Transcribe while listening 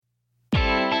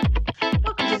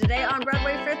to Today on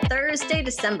Broadway for Thursday,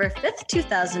 December 5th,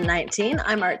 2019.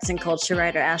 I'm arts and culture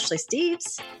writer Ashley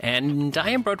Steves. And I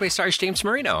am Broadway stars James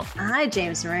Marino. Hi,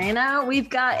 James Marino. We've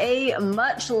got a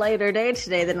much lighter day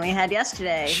today than we had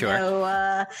yesterday. Sure.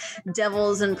 No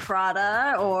Devils and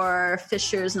Prada or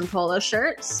Fishers and polo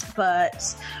shirts.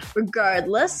 But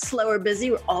regardless, slow or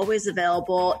busy, we're always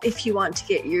available if you want to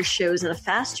get your shows at a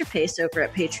faster pace over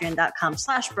at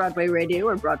patreon.com/Broadway Radio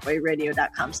or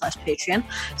broadwayradio.com/Patreon.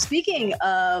 Speaking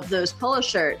of those polo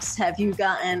shirts, have you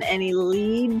gotten any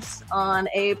leads on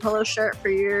a polo shirt for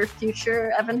your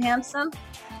future Evan Hansen?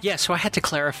 Yeah, so I had to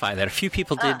clarify that. A few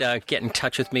people did get in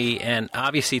touch with me, and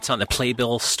obviously it's on the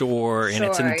Playbill store, and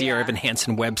it's in the Dear Evan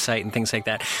Hansen website and things like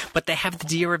that. But they have the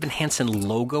Dear Evan Hansen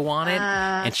logo on it,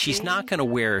 and she's not going to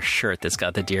wear a shirt that's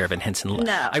got the Dear Evan Hansen logo.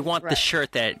 No, I want the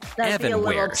shirt that That'd Evan be a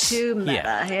wears. Too meta,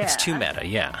 yeah, it's too meta,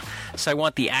 yeah. So I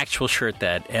want the actual shirt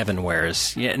that Evan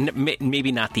wears. Yeah,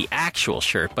 maybe not the actual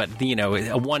shirt, but, you know,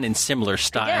 a one in similar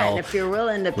style. Again, if you're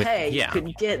willing to pay, you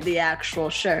could get the actual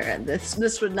shirt.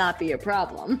 This would not be a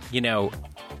problem. You know,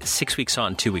 6 weeks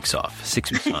on, 2 weeks off.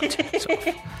 6 weeks on, 2 weeks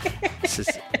off.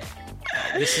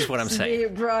 This is what I'm saying. The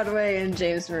Broadway and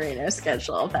James Marino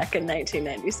schedule back in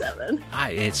 1997.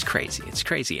 It's crazy. It's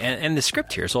crazy. And the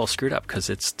script here is all screwed up because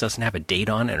it doesn't have a date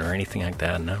on it or anything like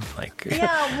that. And I'm like,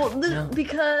 yeah, well,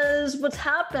 because what's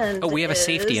happened. Oh, we have a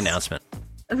safety announcement.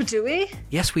 Oh, do we?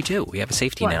 Yes, we do. We have a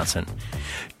safety announcement.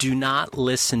 Do not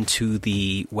listen to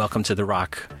the Welcome to the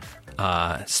Rock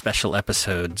special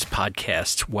episodes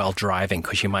podcast while driving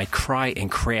because you might cry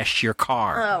and crash your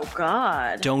car. Oh,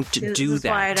 God. Don't do that. That's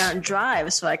why I don't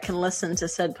drive, so I can listen to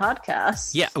said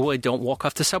podcast. Yeah, well, don't walk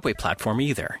off the subway platform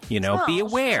either. You know, be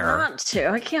aware. Not to.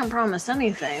 I can't promise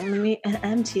anything.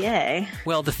 MTA.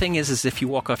 Well, the thing is if you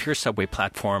walk off your subway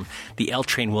platform, the L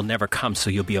train will never come, so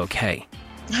you'll be okay.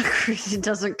 It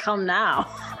doesn't come now.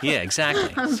 Yeah, exactly.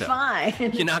 I'm fine.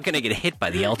 You're not going to get hit by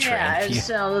the L train. Yeah,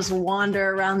 I'll just wander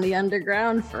around the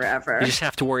underground forever. You just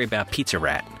have to worry about Pizza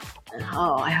Rat.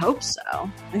 Oh, I hope so.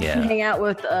 I can hang out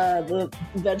with the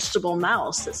vegetable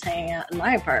mouse that's hanging out in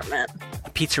my apartment.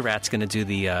 Pizza Rat's going to do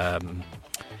the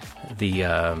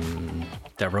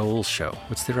Raoul show.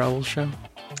 What's the Raoul show?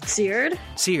 Seared.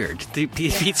 The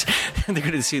pizza. They're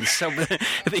going to do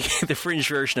the fringe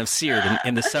version of Seared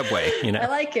in the subway. You know, I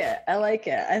like it.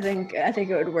 I think it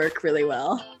would work really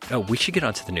well. Oh, we should get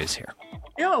onto the news here.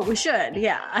 Oh, we should.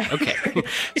 Yeah. Okay.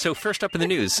 So first up in the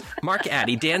news, Mark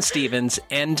Addy, Dan Stevens,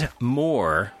 and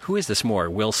Moore. Who is this Moore?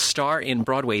 Will star in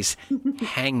Broadway's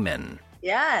Hangmen.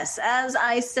 Yes, as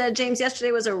I said, James,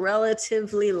 yesterday was a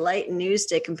relatively light news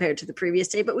day compared to the previous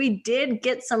day, but we did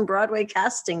get some Broadway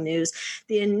casting news.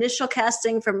 The initial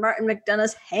casting for Martin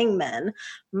McDonagh's Hangmen.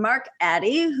 Mark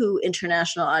Addy, who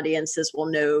international audiences will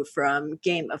know from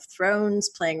Game of Thrones,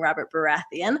 playing Robert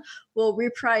Baratheon, will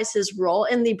reprise his role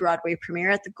in the Broadway premiere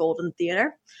at the Golden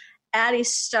Theater. Addy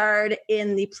starred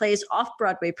in the play's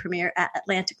off-Broadway premiere at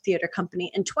Atlantic Theatre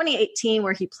Company in 2018,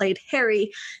 where he played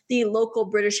Harry, the local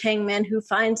British hangman who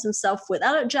finds himself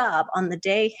without a job on the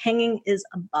day hanging is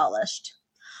abolished.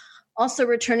 Also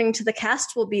returning to the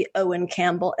cast will be Owen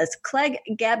Campbell as Clegg,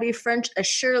 Gabby French as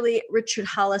Shirley, Richard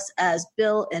Hollis as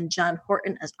Bill, and John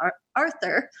Horton as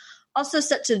Arthur. Also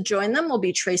set to join them will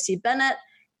be Tracy Bennett,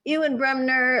 Ewan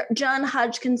Bremner, John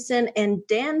Hodgkinson, and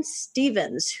Dan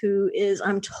Stevens, who is,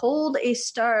 I'm told, a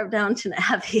star of Downton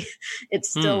Abbey. It's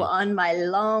still on my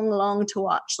long to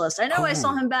watch list. I know I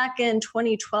saw him back in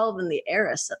 2012 in The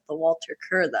Heiress at the Walter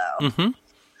Kerr, though. Mm-hmm.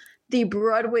 The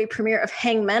Broadway premiere of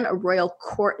Hangmen, a Royal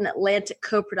Court and Atlantic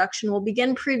co-production, will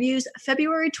begin previews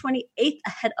February 28th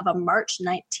ahead of a March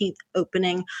 19th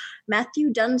opening.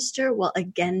 Matthew Dunster will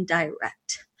again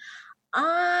direct.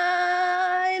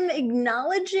 I'm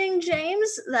acknowledging,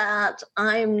 James, that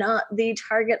I'm not the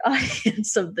target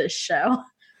audience of this show.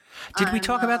 Did we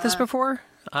talk about this before?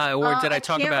 Or did I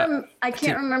talk about... I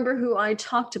can't remember who I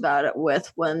talked about it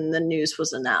with when the news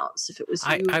was announced. If it was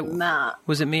you or Matt.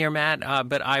 Was it me or Matt?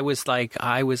 But I was like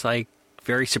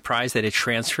very surprised that it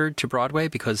transferred to Broadway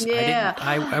because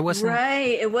I wasn't...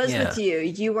 Right, it was with you.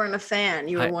 You weren't a fan.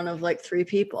 You were one of like 3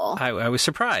 people. I was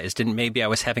surprised, and maybe I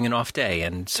was having an off day,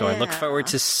 and so I look forward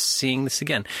to seeing this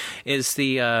again. Is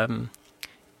the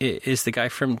guy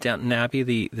from Downton Abbey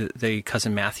the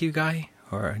cousin Matthew guy?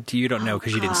 Or you don't know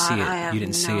because you didn't see it? I have you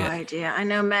didn't see it. No idea. I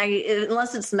know Maggie,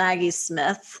 unless it's Maggie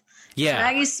Smith. Yeah. If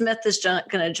Maggie Smith is going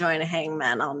to join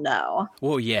Hangman, I'll know.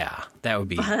 Well, yeah, that would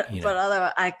be. But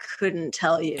otherwise, I couldn't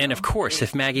tell you. And of course,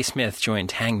 if Maggie Smith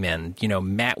joined Hangman,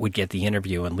 Matt would get the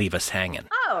interview and leave us hanging.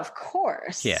 Oh, of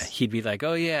course. Yeah, he'd be like,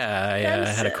 "Oh yeah, I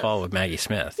had a call with Maggie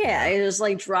Smith." Yeah, he just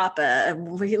like drop it.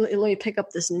 Let me pick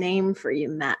up this name for you,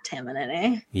 Matt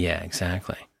Tamanini. Yeah,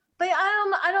 exactly. But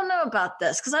I don't know about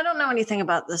this because I don't know anything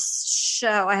about this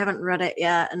show. I haven't read it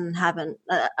yet and haven't.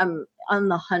 I'm on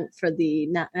the hunt for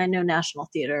I know National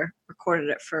Theater recorded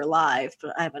it for live,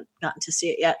 but I haven't gotten to see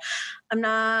it yet. I'm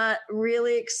not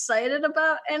really excited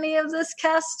about any of this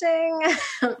casting.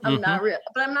 I'm not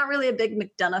really a big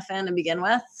McDonough fan to begin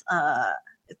with.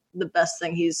 The best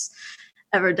thing he's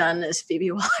ever done is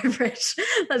Phoebe Waller-Bridge.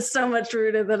 That's so much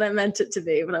ruder than I meant it to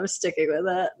be, but I'm sticking with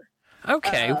it.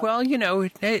 Okay, well,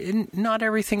 not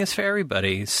everything is for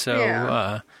everybody,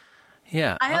 so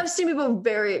yeah. I have seen people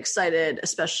very excited,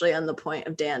 especially on the point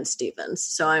of Dan Stevens,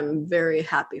 so I'm very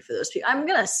happy for those people. I'm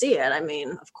going to see it. I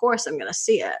mean, of course I'm going to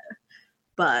see it,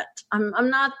 but I'm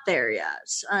not there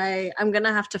yet. I'm going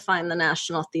to have to find the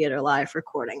National Theater live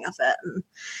recording of it and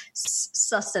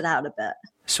suss it out a bit.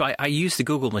 So I used the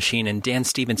Google machine, and Dan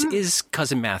Stevens is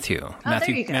cousin Matthew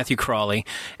Crawley,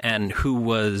 and who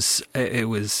was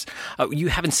you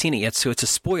haven't seen it yet, so it's a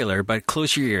spoiler, but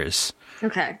close your ears.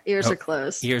 Okay, ears are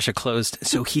closed. Ears are closed.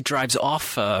 So he drives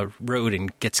off a road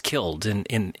and gets killed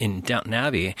in Downton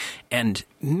Abbey, and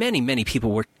many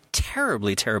people were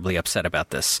terribly, terribly upset about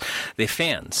this. The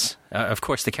fans, of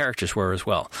course, the characters were as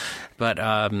well, but.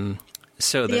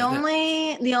 So the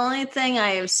only thing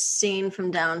I have seen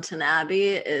from Downton Abbey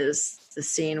is the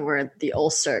scene where the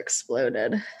ulcer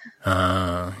exploded.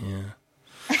 Yeah.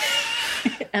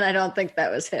 And I don't think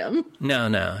that was him. No,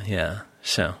 yeah.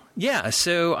 So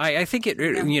I think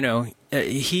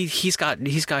he's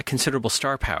got considerable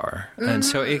star power, and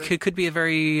so it could be a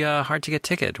very hard to get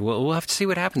ticket. We'll have to see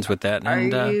what happens with that.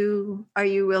 And are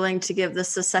you willing to give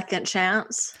this a second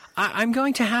chance? I'm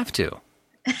going to have to.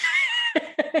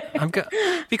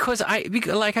 Because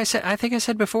like I said, I think I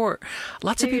said before,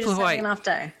 lots of people who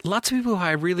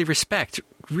I really respect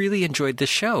really enjoyed the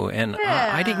show, and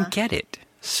I didn't get it.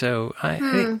 So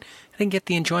I didn't get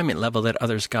the enjoyment level that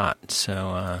others got.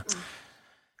 So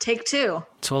take two.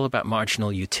 It's all about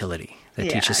marginal utility. They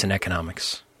teach us in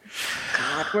economics.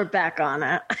 God, we're back on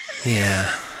it.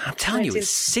 Yeah. I'm telling you, it's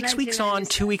 6 weeks on,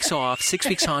 2 weeks off, 6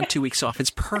 weeks on, 2 weeks off. It's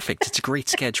perfect. It's a great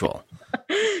schedule.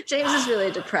 James is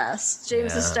really depressed.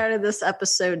 James has started this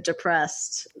episode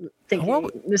depressed, thinking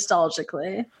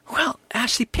nostalgically. Well,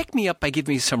 Ashley, pick me up by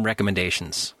giving me some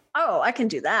recommendations. Oh, I can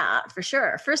do that for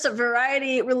sure. First up,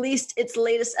 Variety released its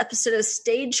latest episode of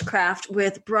Stagecraft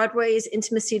with Broadway's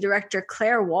intimacy director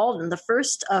Claire Walden, the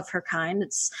first of her kind.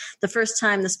 It's the first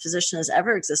time this position has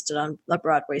ever existed on a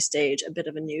Broadway stage, a bit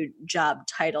of a new job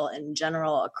title in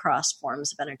general across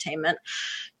forms of entertainment.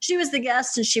 She was the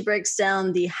guest, and she breaks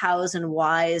down the hows and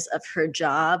whys of her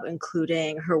job,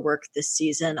 including her work this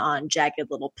season on Jagged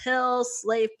Little Pill,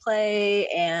 Slave Play,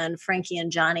 and Frankie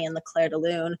and Johnny and the Claire de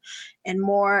Lune, and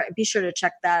more. Be sure to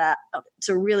check that out. It's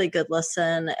a really good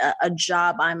listen, a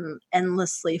job I'm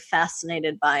endlessly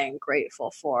fascinated by and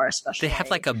grateful for, especially. They have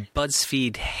like a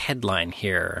BuzzFeed headline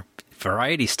here.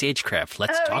 Variety Stagecraft.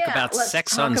 Let's talk about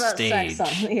sex on stage.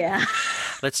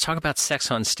 Let's talk about sex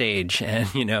on stage, and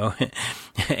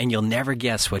and you'll never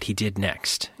guess what he did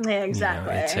next. Yeah,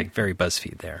 exactly. It's like very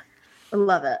BuzzFeed there.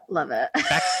 Love it.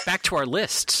 Back to our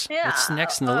lists. Yeah. What's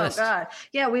next in the list? Oh, God.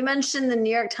 Yeah, we mentioned the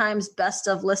New York Times Best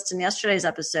of list in yesterday's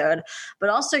episode, but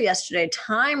also yesterday,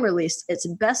 Time released its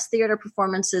Best Theater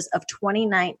Performances of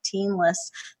 2019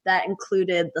 list that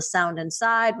included The Sound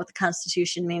Inside, What the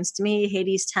Constitution Means to Me,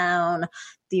 Hadestown,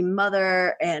 The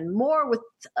Mother, and more, with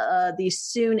the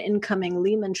soon incoming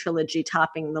Lehman trilogy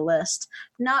topping the list.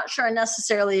 Not sure I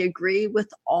necessarily agree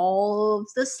with all of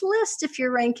this list if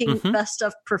you're ranking best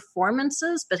of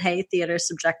performances, but hey, theater is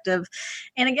subjective.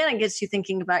 And again, it gets you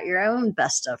thinking about your own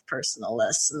best of personal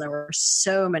lists. And there were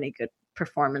so many good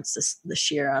performances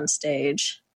this year on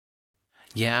stage.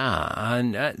 Yeah,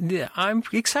 and I'm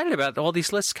excited about all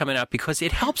these lists coming up because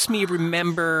it helps me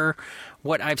remember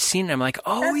what I've seen. I'm like,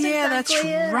 that's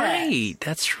right.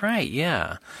 That's right,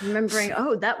 yeah. Remembering,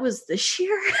 that was this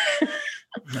year?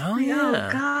 Oh, yeah.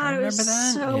 Oh, God, it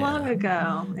was so long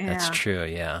ago. Yeah. That's true,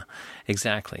 yeah.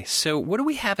 Exactly. So what do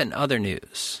we have in other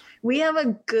news? We have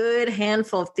a good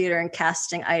handful of theater and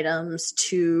casting items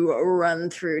to run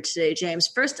through today, James.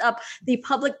 First up, the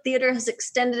Public Theater has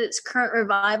extended its current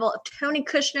revival of Tony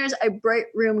Kushner's A Bright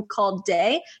Room Called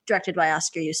Day, directed by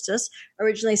Oscar Eustis.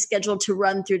 Originally scheduled to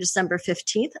run through December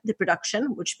 15th, the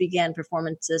production, which began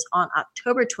performances on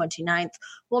October 29th,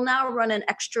 will now run an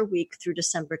extra week through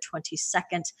December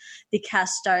 22nd. The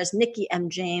cast stars Nikki M.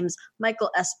 James, Michael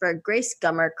Esper, Grace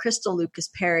Gummer, Crystal Lucas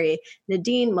Perry,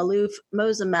 Nadine Malouf,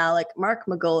 Moza Malik, Mark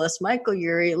Magolis, Michael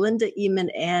Urie, Linda Eamon,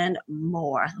 and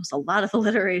more. There was a lot of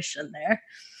alliteration there.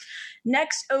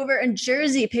 Next, over in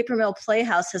Jersey, Paper Mill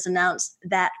Playhouse has announced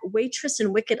that Waitress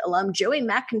and Wicked alum Joey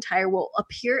McIntyre will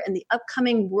appear in the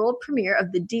upcoming world premiere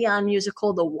of the Dion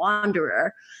musical The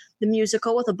Wanderer. The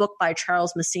musical, with a book by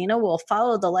Charles Messina, will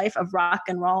follow the life of rock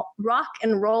and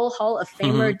roll Hall of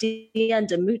Famer Dion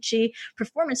DiMucci.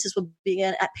 Performances will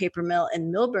begin at Paper Mill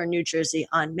in Millburn, New Jersey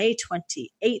on May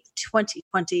 28th,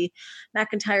 2020.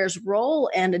 McIntyre's role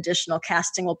and additional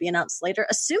casting will be announced later.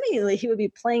 Assumingly, he would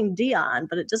be playing Dion,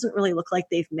 but it doesn't really look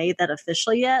like they've made that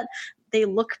official yet. They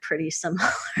look pretty similar,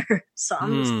 so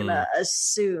I'm just going to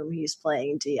assume he's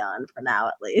playing Dion for now,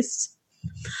 at least.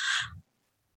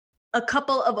 A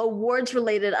couple of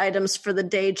awards-related items for the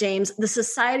day, James. The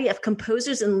Society of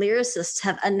Composers and Lyricists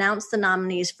have announced the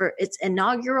nominees for its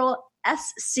inaugural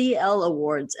SCL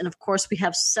Awards. And of course, we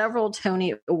have several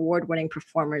Tony Award-winning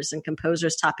performers and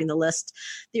composers topping the list.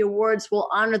 The awards will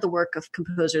honor the work of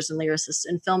composers and lyricists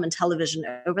in film and television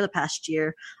over the past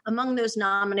year. Among those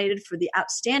nominated for the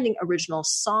Outstanding Original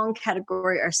Song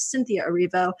category are Cynthia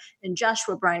Erivo and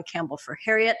Joshua Brian Campbell for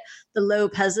Harriet, the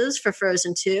Lopez's for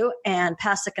Frozen 2, and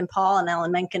Pasek and Paul and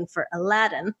Alan Menken for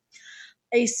Aladdin.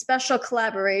 A special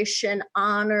collaboration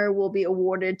honor will be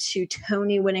awarded to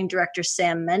Tony-winning director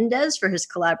Sam Mendes for his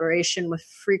collaboration with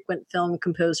frequent film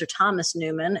composer Thomas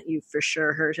Newman. You've for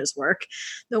sure heard his work.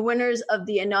 The winners of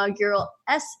the inaugural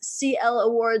SCL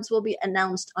Awards will be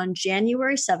announced on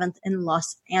January 7th in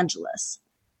Los Angeles.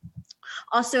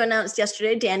 Also announced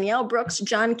yesterday, Danielle Brooks,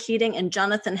 John Keating, and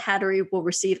Jonathan Hattery will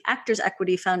receive Actors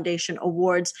Equity Foundation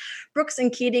awards. Brooks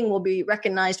and Keating will be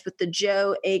recognized with the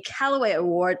Joe A. Calloway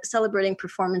Award, celebrating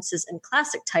performances in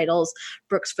classic titles.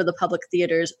 Brooks for the Public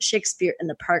Theater's Shakespeare in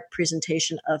the Park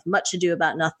presentation of Much Ado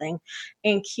About Nothing,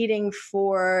 and Keating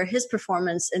for his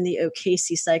performance in the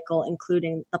O'Casey cycle,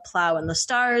 including The Plow and the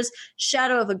Stars,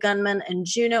 Shadow of a Gunman, and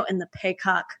Juno and the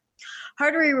Paycock.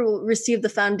 Hartery will receive the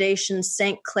Foundation's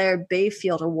St. Clair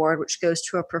Bayfield Award, which goes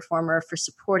to a performer for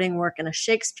supporting work in a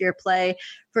Shakespeare play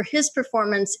for his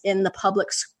performance in the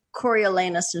public's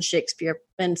Coriolanus and Shakespeare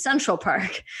in Central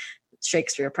Park.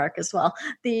 Shakespeare Park as well.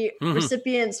 The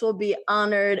recipients will be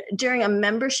honored during a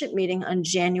membership meeting on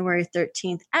January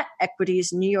 13th at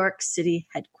Equity's New York City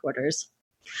headquarters.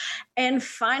 And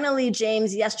finally,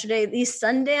 James, yesterday, the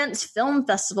Sundance Film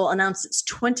Festival announced its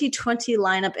 2020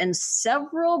 lineup, and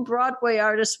several Broadway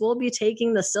artists will be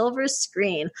taking the silver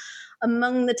screen.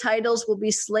 Among the titles will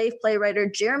be slave play writer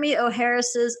Jeremy O.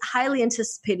 Harris's highly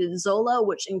anticipated Zola,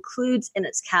 which includes in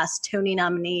its cast Tony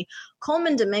nominee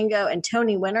Coleman Domingo and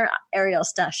Tony winner Ariel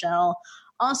Stachel.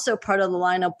 Also part of the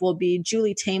lineup will be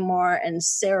Julie Taymor and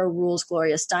Sarah Ruhl's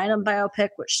Gloria Steinem biopic,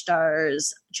 which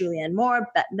stars Julianne Moore,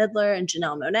 Bette Midler, and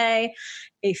Janelle Monáe.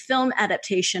 A film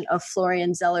adaptation of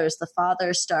Florian Zeller's The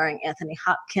Father, starring Anthony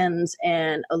Hopkins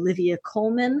and Olivia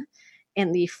Colman.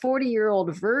 And the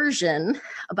 40-year-old version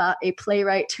about a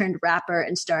playwright turned rapper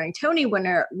and starring Tony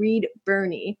winner Reed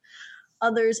Birney.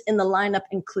 Others in the lineup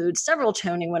include several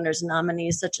Tony winners and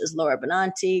nominees such as Laura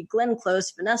Benanti, Glenn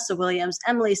Close, Vanessa Williams,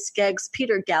 Emily Skeggs,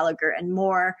 Peter Gallagher, and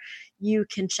more. You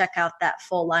can check out that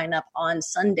full lineup on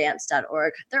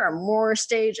Sundance.org. There are more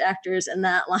stage actors in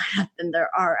that lineup than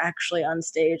there are actually on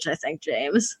stage, I think,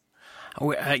 James.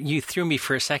 You threw me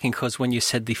for a second because when you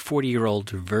said the 40-year-old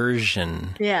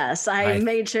version. Yes, I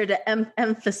made sure to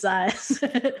emphasize.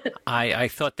 I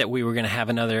thought that we were going to have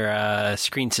another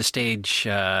screen-to-stage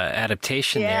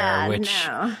adaptation there,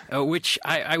 which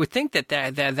I would think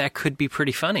that could be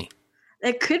pretty funny.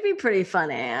 It could be pretty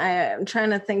funny. I'm trying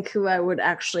to think who I would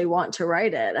actually want to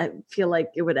write it. I feel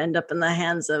like it would end up in the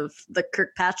hands of the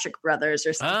Kirkpatrick brothers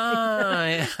or something.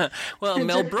 Yeah. Well,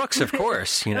 Mel Brooks, of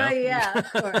course, you know. Yeah,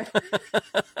 of course.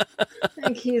 I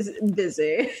think he's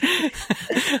busy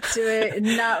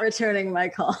not returning my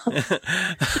call.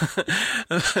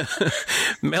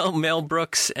 Mel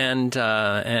Brooks and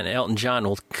Elton John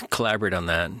will collaborate on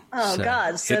that. Oh, so,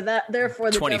 God. So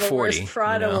therefore the Devil Wears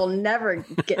Prada will never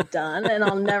get done. And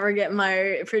I'll never get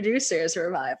my producer's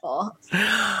revival.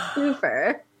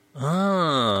 Super.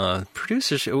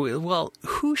 Producers. Well,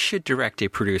 who should direct a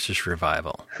producer's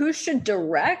revival? Who should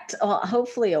direct?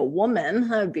 Hopefully a woman.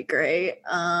 That would be great.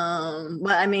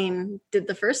 But I mean, did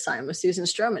the first time with Susan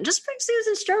Stroman. Just bring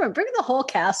Susan Stroman. Bring the whole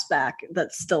cast back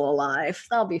that's still alive.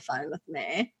 That'll be fine with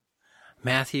me.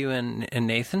 Matthew and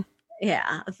Nathan?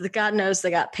 Yeah. God knows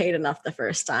they got paid enough the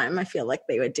first time. I feel like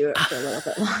they would do it for a little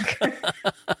bit longer.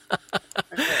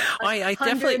 I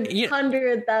definitely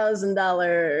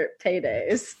 $100,000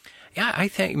 paydays. Yeah, I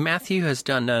think Matthew has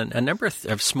done a number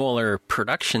of smaller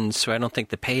productions, so I don't think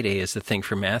the payday is the thing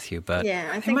for Matthew. But yeah,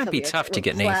 I think it might be tough to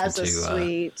get Nathan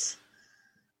to.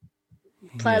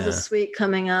 Plaza Suite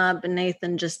coming up, and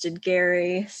Nathan just did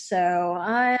Gary, so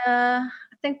I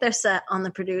think they're set on the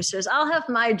producers. I'll have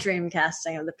my dream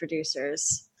casting of the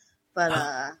producers, but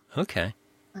okay,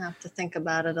 I have to think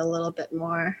about it a little bit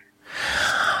more.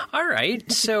 All right,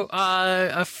 so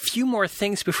a few more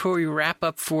things before we wrap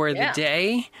up for the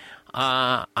day.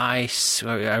 I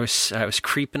was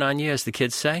creeping on you, as the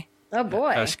kids say. Oh boy,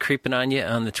 I was creeping on you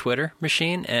on the Twitter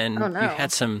machine, and you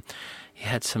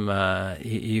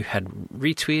had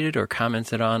retweeted or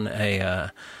commented on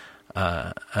a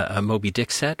Moby Dick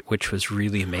set, which was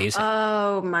really amazing.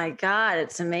 Oh my God,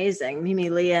 it's amazing. Mimi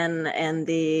Lian and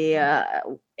the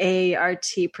ART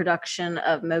production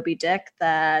of Moby Dick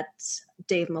that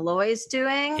Dave Malloy's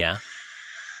doing. Yeah.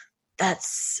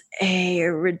 That's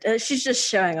she's just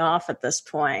showing off at this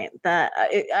point. That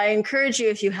I encourage you,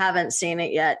 if you haven't seen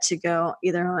it yet, to go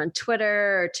either on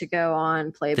Twitter or to go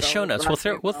on Playbill. The show notes. We'll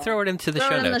throw it into the show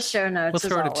notes. In the show notes. We'll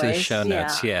throw it into the show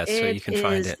notes. Yeah, so you can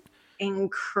find it.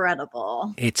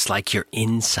 Incredible. It's like you're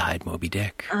inside Moby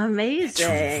Dick. Amazing.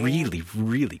 It's really,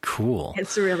 really cool.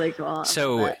 It's really cool.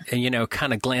 So,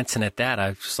 kind of glancing at that, I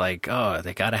was like, oh,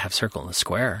 they got to have Circle in the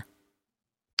Square.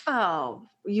 Oh,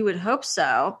 you would hope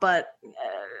so, but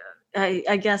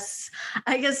I guess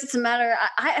it's a matter.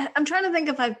 I'm trying to think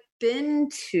if I've been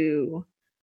to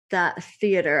that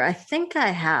theater. I think I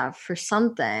have for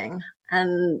something,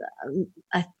 and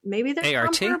maybe they're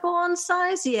ART? comparable in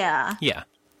size. Yeah.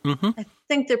 Mm-hmm. I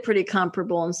think they're pretty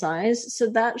comparable in size, so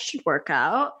that should work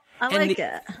out. I like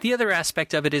it. The other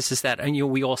aspect of it is that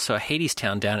we all saw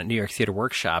Hadestown down at New York Theater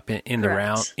Workshop in the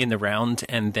round,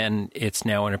 and then it's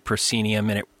now in a proscenium,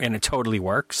 and it totally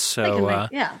works. So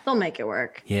they'll make it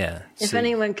work. Yeah, if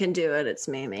anyone can do it, it's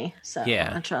Mimi. So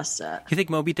I trust it. You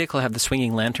think Moby Dick will have the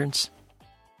swinging lanterns?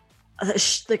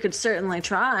 They could certainly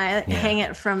try. Hang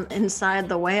it from inside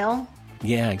the whale.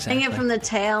 Yeah, exactly. Hang it from the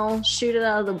tail, shoot it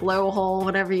out of the blowhole,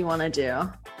 whatever you want to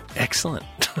do. Excellent.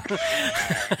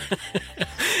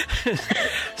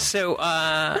 So,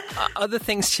 other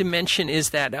things to mention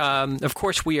is that, of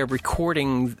course, we are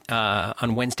recording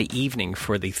on Wednesday evening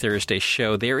for the Thursday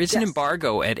show. There is an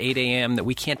embargo at 8 a.m. that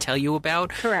we can't tell you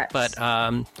about. Correct. But,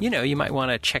 you might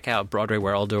want to check out Broadway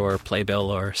World or Playbill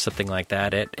or something like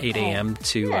that at 8 a.m.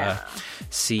 to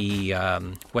see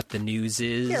what the news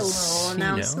is. A little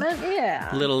announcement,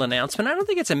 Little announcement. I don't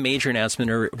think it's a major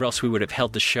announcement, or else we would have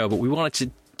held the show, but we wanted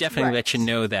to definitely let you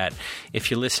know that if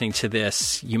you're listening to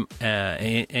this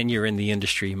and you're in the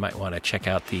industry, you might want to check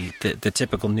out the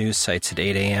typical news sites at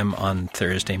 8 a.m. on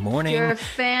Thursday morning. If you're a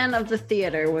fan of the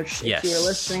theater, which if you're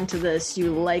listening to this,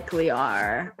 you likely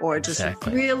are, or just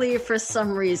really for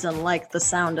some reason like the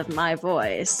sound of my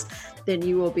voice, then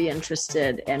you will be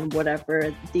interested in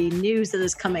whatever the news that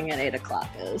is coming at 8 o'clock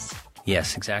is.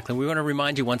 Yes, exactly. We want to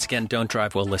remind you once again, don't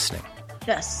drive while listening.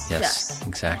 Yes,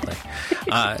 exactly.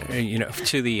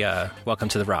 To the Welcome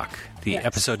to the Rock, the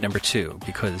episode number 2,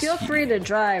 because feel free to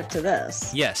drive to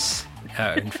this. Yes,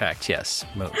 in fact, yes,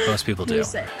 most people do.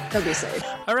 They'll be safe.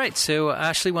 All right, so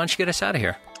Ashley, why don't you get us out of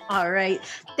here? All right.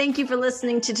 Thank you for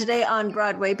listening to Today on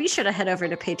Broadway. Be sure to head over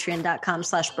to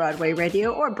patreon.com/Broadway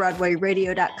Radio or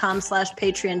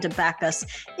BroadwayRadio.com/Patreon to back us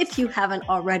if you haven't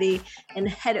already. And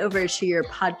head over to your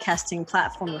podcasting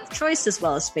platform of choice as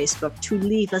well as Facebook to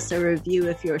leave us a review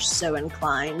if you're so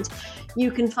inclined.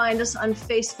 You can find us on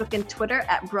Facebook and Twitter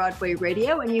at Broadway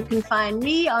Radio, and you can find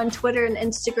me on Twitter and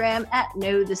Instagram at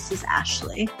No This Is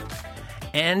Ashley.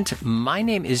 And my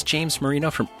name is James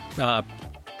Marino from...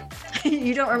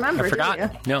 You don't remember, I forgot. Do you?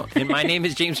 No. And my name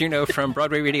is James Marino from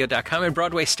BroadwayRadio.com and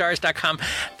BroadwayStars.com.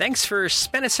 Thanks for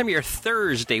spending some of your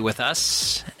Thursday with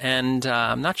us. And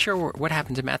I'm not sure what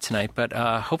happened to Matt tonight, but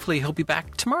hopefully he'll be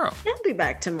back tomorrow. He'll be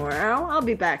back tomorrow. I'll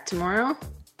be back tomorrow.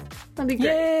 That'll be great.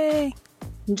 Yay!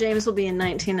 James will be in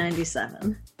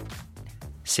 1997.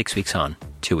 6 weeks on,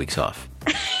 2 weeks off.